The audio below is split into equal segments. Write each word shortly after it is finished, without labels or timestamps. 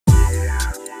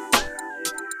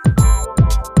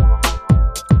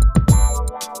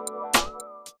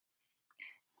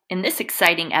In this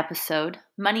exciting episode,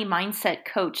 money mindset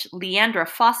coach Leandra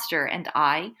Foster and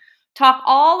I talk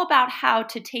all about how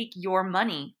to take your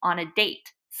money on a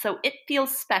date so it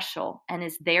feels special and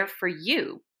is there for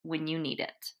you when you need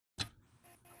it.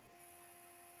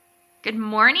 Good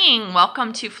morning.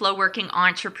 Welcome to Flow Working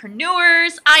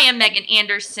Entrepreneurs. I am Megan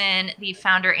Anderson, the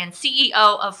founder and CEO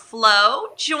of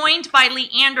Flow, joined by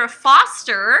Leandra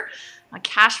Foster, a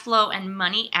cash flow and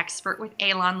money expert with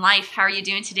Alon Life. How are you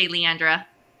doing today, Leandra?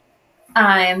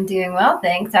 I am doing well,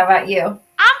 thanks. How about you? I'm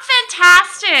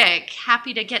fantastic.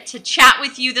 Happy to get to chat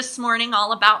with you this morning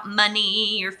all about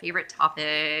money, your favorite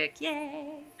topic.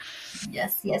 Yay.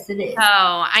 Yes, it is. So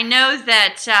I know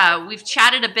that we've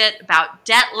chatted a bit about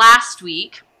debt last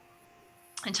week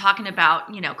and talking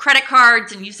about, credit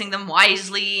cards and using them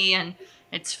wisely. And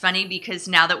it's funny because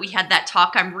now that we had that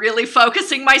talk, I'm really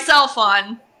focusing myself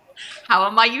on how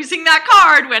am I using that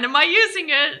card? When am I using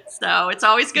it? So it's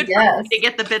always good for me to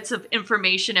get the bits of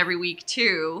information every week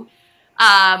too.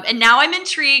 And now I'm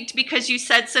intrigued because you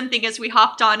said something as we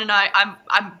hopped on, and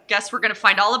I guess we're going to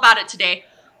find all about it today.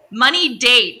 Money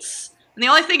dates. And the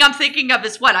only thing I'm thinking of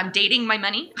is what? I'm dating my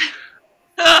money?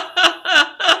 That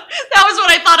was what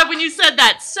I thought of when you said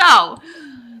that. So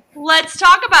let's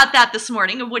talk about that this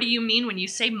morning. And what do you mean when you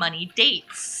say money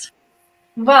dates?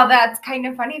 Well, that's kind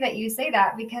of funny that you say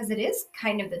that because it is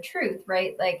kind of the truth,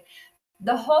 right? Like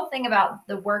the whole thing about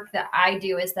the work that I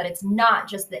do is that it's not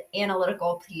just the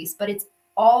analytical piece, but it's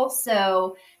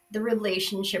also the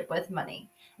relationship with money.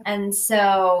 And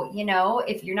so,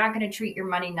 if you're not going to treat your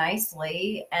money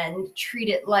nicely and treat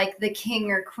it like the king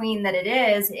or queen that it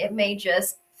is, it may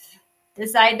just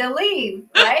decide to leave,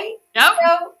 right? Yep.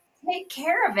 So take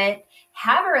care of it.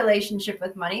 Have a relationship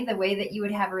with money the way that you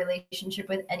would have a relationship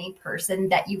with any person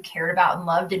that you cared about and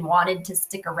loved and wanted to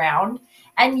stick around.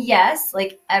 And yes,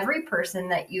 like every person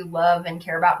that you love and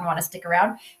care about and want to stick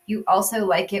around, you also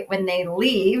like it when they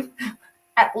leave,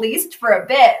 at least for a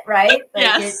bit, right? Like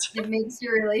yes. It makes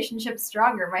your relationship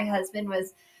stronger. My husband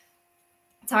was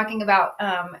talking about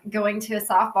going to a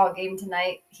softball game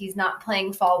tonight. He's not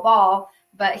playing fall ball,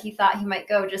 but he thought he might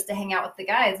go just to hang out with the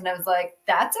guys. And I was like,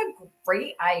 that's a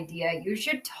great idea. You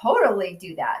should totally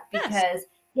do that because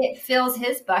it fills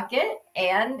his bucket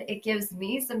and it gives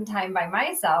me some time by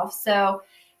myself. So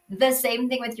the same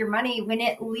thing with your money. When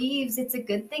it leaves, it's a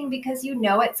good thing because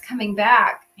it's coming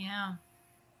back. Yeah.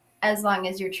 As long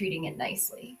as you're treating it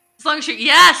nicely. As long as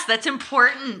yes, that's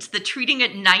important. The treating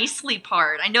it nicely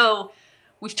part. I know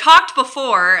we've talked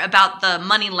before about the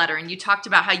money letter, and you talked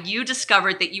about how you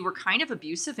discovered that you were kind of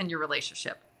abusive in your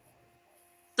relationship.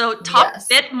 So talk a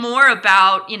bit more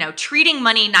about, treating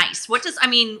money nice.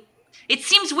 It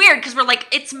seems weird because we're like,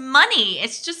 it's money.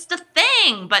 It's just a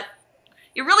thing, but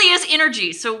it really is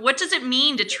energy. So what does it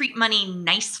mean to treat money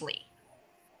nicely?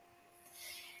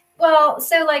 Well,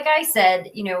 so like I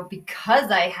said, because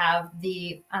I have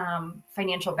the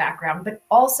financial background, but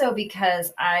also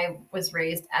because I was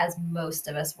raised, as most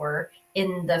of us were,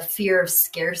 in the fear of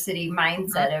scarcity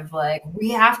mindset of like, we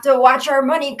have to watch our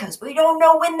money because we don't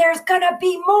know when there's going to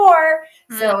be more.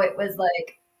 So it was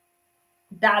like,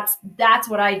 that's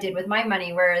what I did with my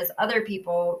money. Whereas other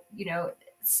people,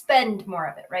 spend more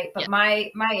of it. Right. But my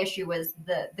issue was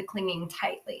the clinging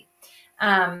tightly.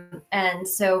 And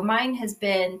so mine has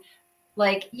been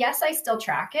like, yes, I still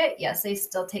track it. Yes, I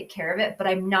still take care of it, but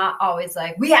I'm not always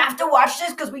like, we have to watch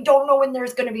this because we don't know when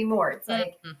there's going to be more. It's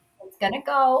like, it's going to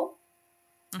go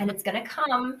and it's going to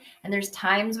come. And there's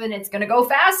times when it's going to go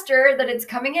faster than it's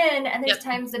coming in. And there's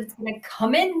times that it's going to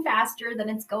come in faster than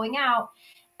it's going out.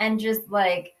 And just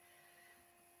like,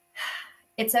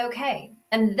 it's okay.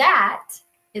 And that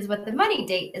is what the money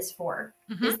date is for,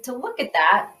 is to look at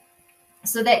that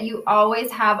so that you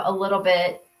always have a little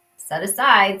bit set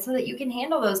aside so that you can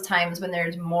handle those times when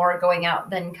there's more going out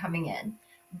than coming in,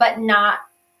 but not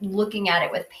looking at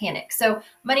it with panic. So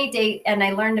money date, and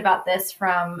I learned about this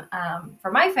from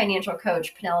my financial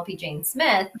coach, Penelope Jane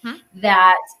Smith,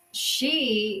 that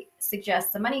she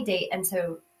suggests a money date. And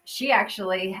so she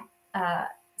actually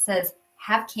says,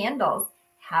 have candles,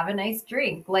 have a nice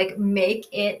drink, like make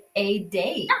it a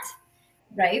date,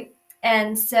 right?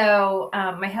 And so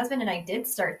my husband and I did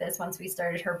start this once we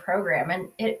started her program, and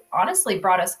it honestly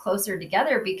brought us closer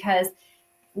together because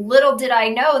little did I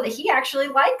know that he actually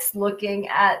likes looking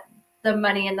at the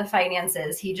money and the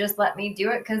finances. He just let me do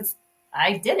it because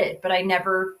I did it, but I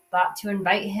never thought to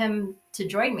invite him to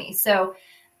join me. So,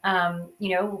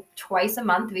 twice a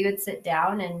month we would sit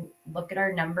down and look at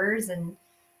our numbers and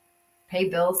pay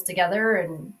bills together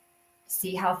and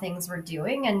see how things were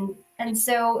doing. And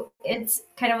so it's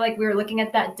kind of like we were looking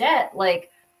at that debt, like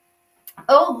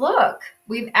oh, look,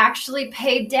 we've actually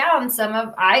paid down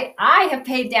I have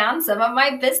paid down some of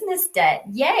my business debt.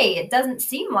 Yay. It doesn't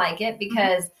seem like it Mhm.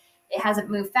 because it hasn't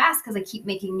moved fast because I keep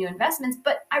making new investments,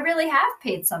 but I really have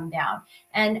paid some down.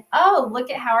 And oh, look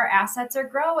at how our assets are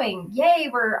growing. Yay,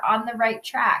 we're on the right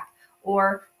track.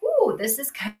 Or, ooh, this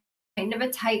is kind of a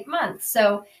tight month.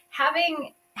 So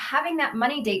having that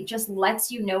money date just lets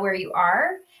you know where you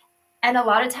are. And a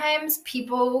lot of times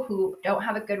people who don't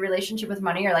have a good relationship with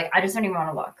money are like, I just don't even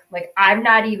want to look. Like I'm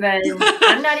not even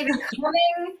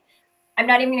coming. I'm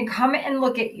not even going to come and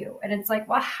look at you. And it's like,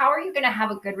 well, how are you going to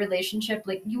have a good relationship?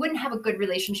 Like you wouldn't have a good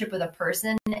relationship with a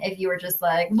person if you were just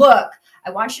like, look,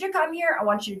 I want you to come here. I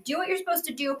want you to do what you're supposed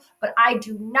to do, but I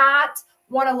do not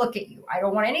want to look at you. I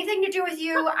don't want anything to do with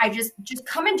you. I just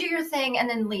come and do your thing and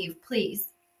then leave, please.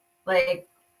 Like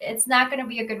it's not going to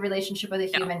be a good relationship with a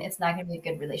Yeah. human. It's not going to be a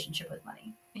good relationship with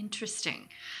money. Interesting.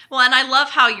 Well, and I love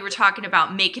how you were talking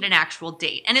about making an actual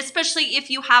date. And especially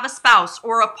if you have a spouse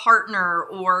or a partner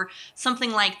or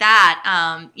something like that,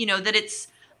 that it's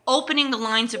opening the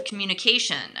lines of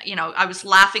communication. I was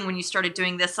laughing when you started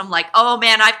doing this. I'm like, oh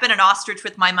man, I've been an ostrich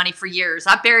with my money for years.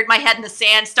 I buried my head in the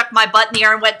sand, stuck my butt in the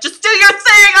air, and went, just do your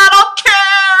thing. I don't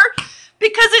care.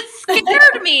 Because it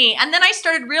scared me. And then I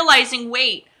started realizing,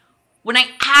 wait, when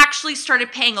I actually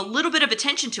started paying a little bit of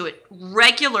attention to it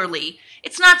regularly,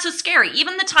 it's not so scary.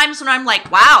 Even the times when I'm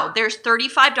like, wow, there's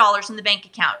 $35 in the bank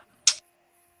account.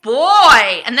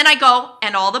 Boy. And then I go,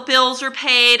 and all the bills are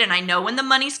paid, and I know when the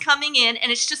money's coming in,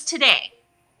 and it's just today.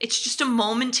 It's just a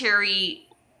momentary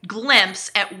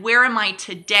glimpse at where am I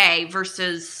today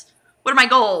versus what are my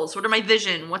goals? What are my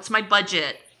vision? What's my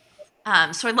budget?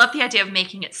 So I love the idea of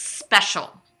making it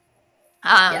special.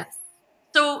 Yes.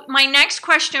 So my next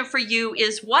question for you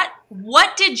is what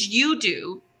did you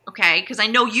do? Okay, because I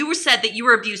know you said that you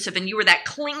were abusive and you were that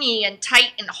clingy and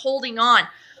tight and holding on.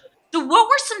 So what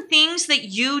were some things that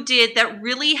you did that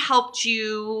really helped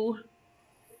you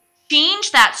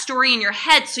change that story in your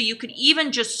head so you could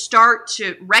even just start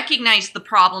to recognize the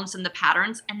problems and the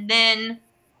patterns and then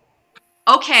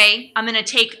okay, I'm going to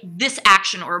take this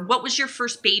action, or what was your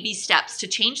first baby steps to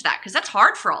change that? Because that's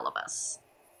hard for all of us.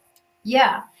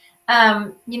 Yeah.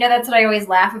 That's what I always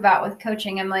laugh about with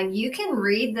coaching. I'm like, you can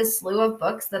read the slew of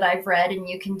books that I've read and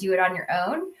you can do it on your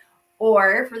own.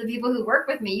 Or for the people who work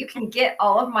with me, you can get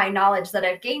all of my knowledge that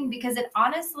I've gained because it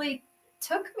honestly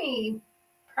took me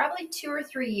probably 2 or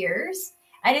 3 years.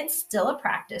 And it's still a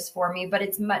practice for me, but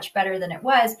it's much better than it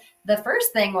was. The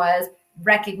first thing was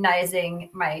recognizing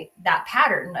that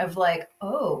pattern of like,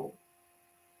 oh,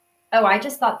 I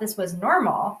just thought this was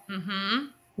normal. Mm-hmm.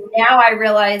 Now I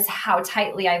realize how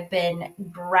tightly I've been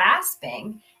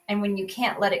grasping. And when you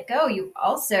can't let it go, you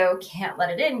also can't let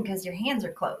it in because your hands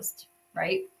are closed,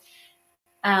 right?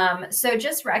 So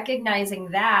just recognizing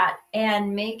that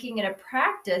and making it a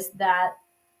practice that,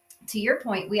 to your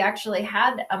point, we actually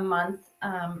had a month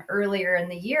earlier in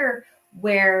the year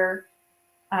where,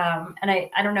 and I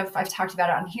don't know if I've talked about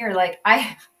it on here, like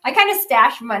I kind of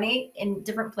stash money in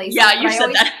different places. Yeah, you but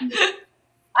said that.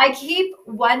 I keep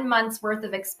 1 month's worth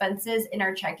of expenses in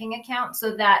our checking account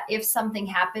so that if something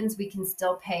happens, we can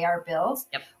still pay our bills.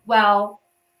 Yep. Well,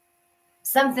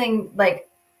 something like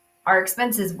our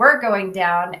expenses were going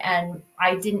down and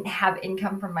I didn't have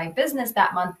income from my business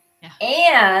that month. Yeah.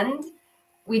 And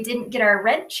we didn't get our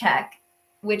rent check,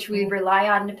 which we rely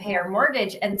on to pay our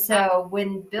mortgage. And so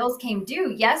when bills came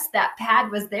due, yes, that pad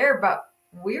was there, but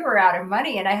we were out of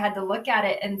money. And I had to look at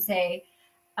it and say,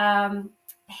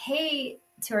 hey,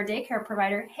 to our daycare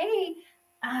provider, hey,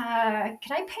 can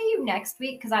I pay you next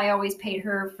week? Because I always paid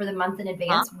her for the month in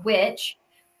advance, which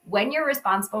when you're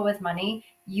responsible with money,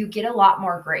 you get a lot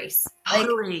more grace.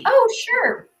 Totally. Like, oh,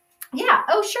 sure. Yeah.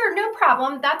 Oh, sure. No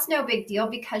problem. That's no big deal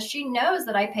because she knows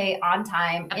that I pay on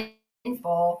time in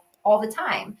full all the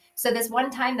time. So this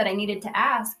one time that I needed to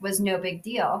ask was no big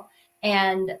deal.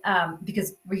 And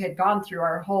because we had gone through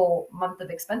our whole month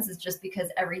of expenses just because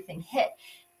everything hit.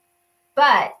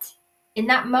 But in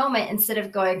that moment, instead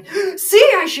of going,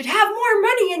 see, I should have more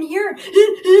money in here.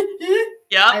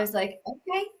 Yeah. I was like,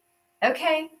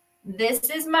 okay, this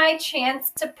is my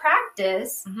chance to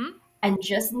practice and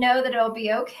just know that it'll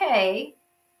be okay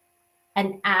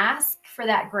and ask for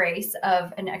that grace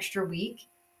of an extra week.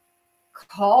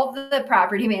 Call the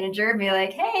property manager and be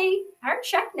like, hey, our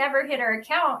check never hit our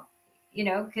account,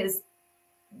 because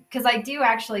I do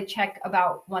actually check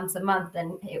about once a month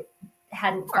and it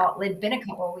it'd been a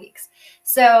couple of weeks.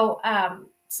 So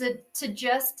to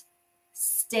just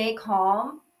stay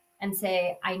calm and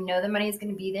say, I know the money is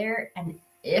going to be there. And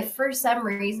if for some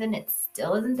reason it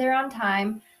still isn't there on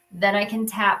time, then I can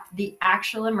tap the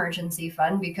actual emergency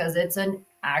fund because it's an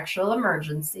actual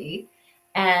emergency,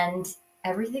 and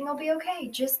everything will be okay.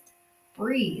 Just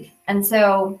breathe. And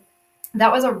so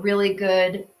that was a really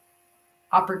good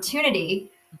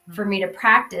opportunity for me to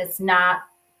practice not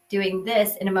doing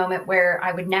this in a moment where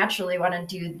I would naturally want to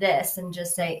do this and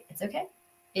just say, it's okay,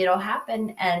 it'll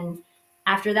happen. And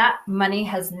after that, money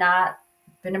has not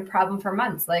been a problem for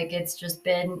months. Like, it's just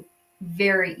been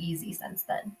very easy since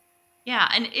then. Yeah,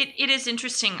 and it is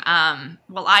interesting.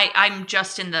 Well, I'm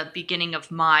just in the beginning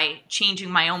of my changing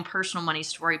my own personal money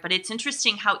story, but it's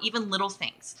interesting how even little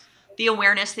things, the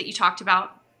awareness that you talked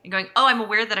about, and going, oh, I'm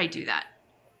aware that I do that.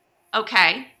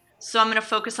 Okay, so I'm going to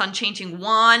focus on changing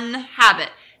one habit.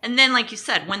 And then, like you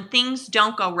said, when things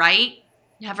don't go right,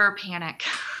 never panic.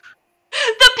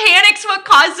 The panic's what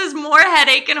causes more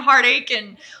headache and heartache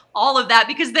and all of that,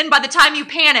 because then by the time you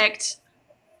panicked,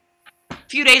 a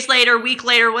few days later, a week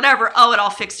later, whatever, oh, it all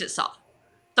fixed itself.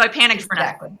 So I panicked for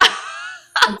nothing.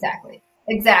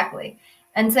 Exactly.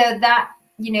 And so that,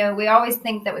 we always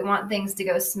think that we want things to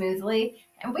go smoothly,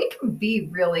 and we can be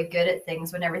really good at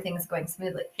things when everything's going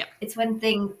smoothly. Yep. It's when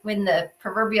the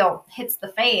proverbial hits the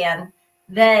fan,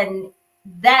 then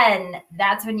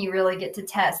that's when you really get to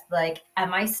test, like,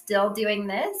 am I still doing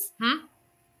this?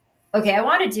 Okay, I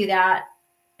want to do that.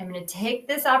 I'm going to take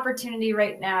this opportunity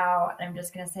right now. And I'm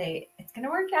just going to say, it's going to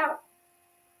work out.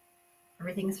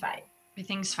 Everything's fine.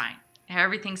 Everything's fine.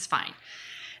 Everything's fine.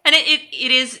 And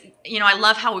it is, I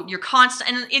love how you're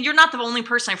constant, and you're not the only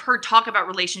person I've heard talk about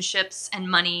relationships and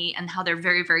money and how they're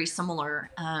very, very similar.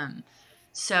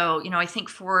 So, I think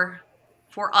for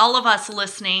all of us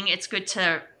listening, it's good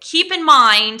to keep in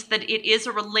mind that it is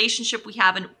a relationship we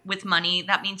have with money.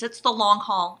 That means it's the long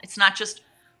haul. It's not just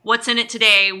what's in it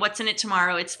today, what's in it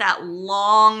tomorrow. It's that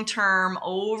long-term,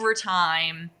 over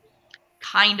time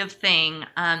kind of thing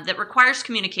that requires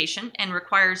communication and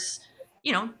requires,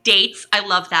 dates. I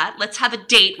love that. Let's have a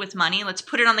date with money. Let's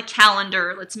put it on the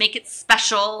calendar. Let's make it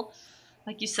special.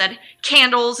 Like you said,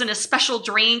 candles and a special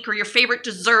drink or your favorite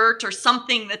dessert or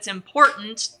something that's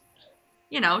important,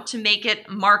 to make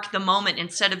it mark the moment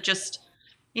instead of just,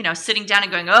 sitting down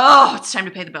and going, oh, it's time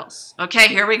to pay the bills. Okay,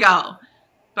 here we go.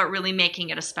 But really making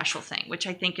it a special thing, which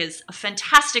I think is a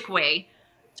fantastic way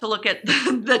to look at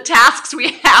the tasks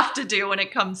we have to do when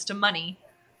it comes to money.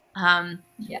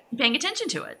 Paying attention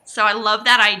to it. So I love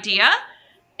that idea.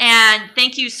 And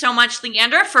thank you so much,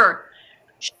 Leandra, for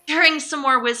sharing some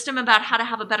more wisdom about how to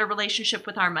have a better relationship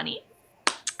with our money.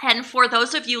 And for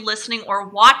those of you listening or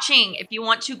watching, if you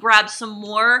want to grab some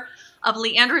more of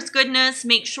Leandra's goodness,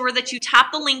 make sure that you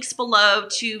tap the links below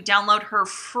to download her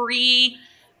freebies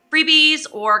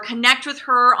or connect with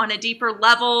her on a deeper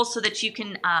level so that you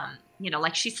can,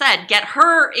 like she said, get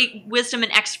her wisdom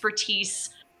and expertise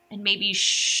and maybe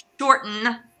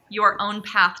shorten your own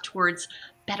path towards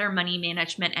better money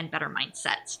management and better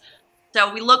mindsets.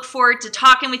 So we look forward to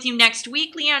talking with you next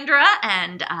week, Leandra,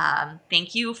 and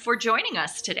thank you for joining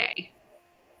us today.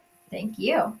 Thank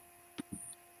you.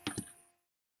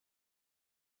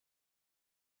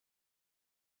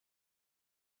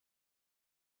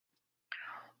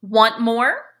 Want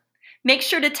more? Make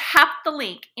sure to tap the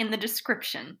link in the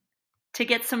description to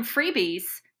get some freebies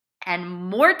and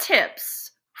more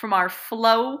tips from our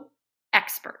Flow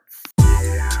experts.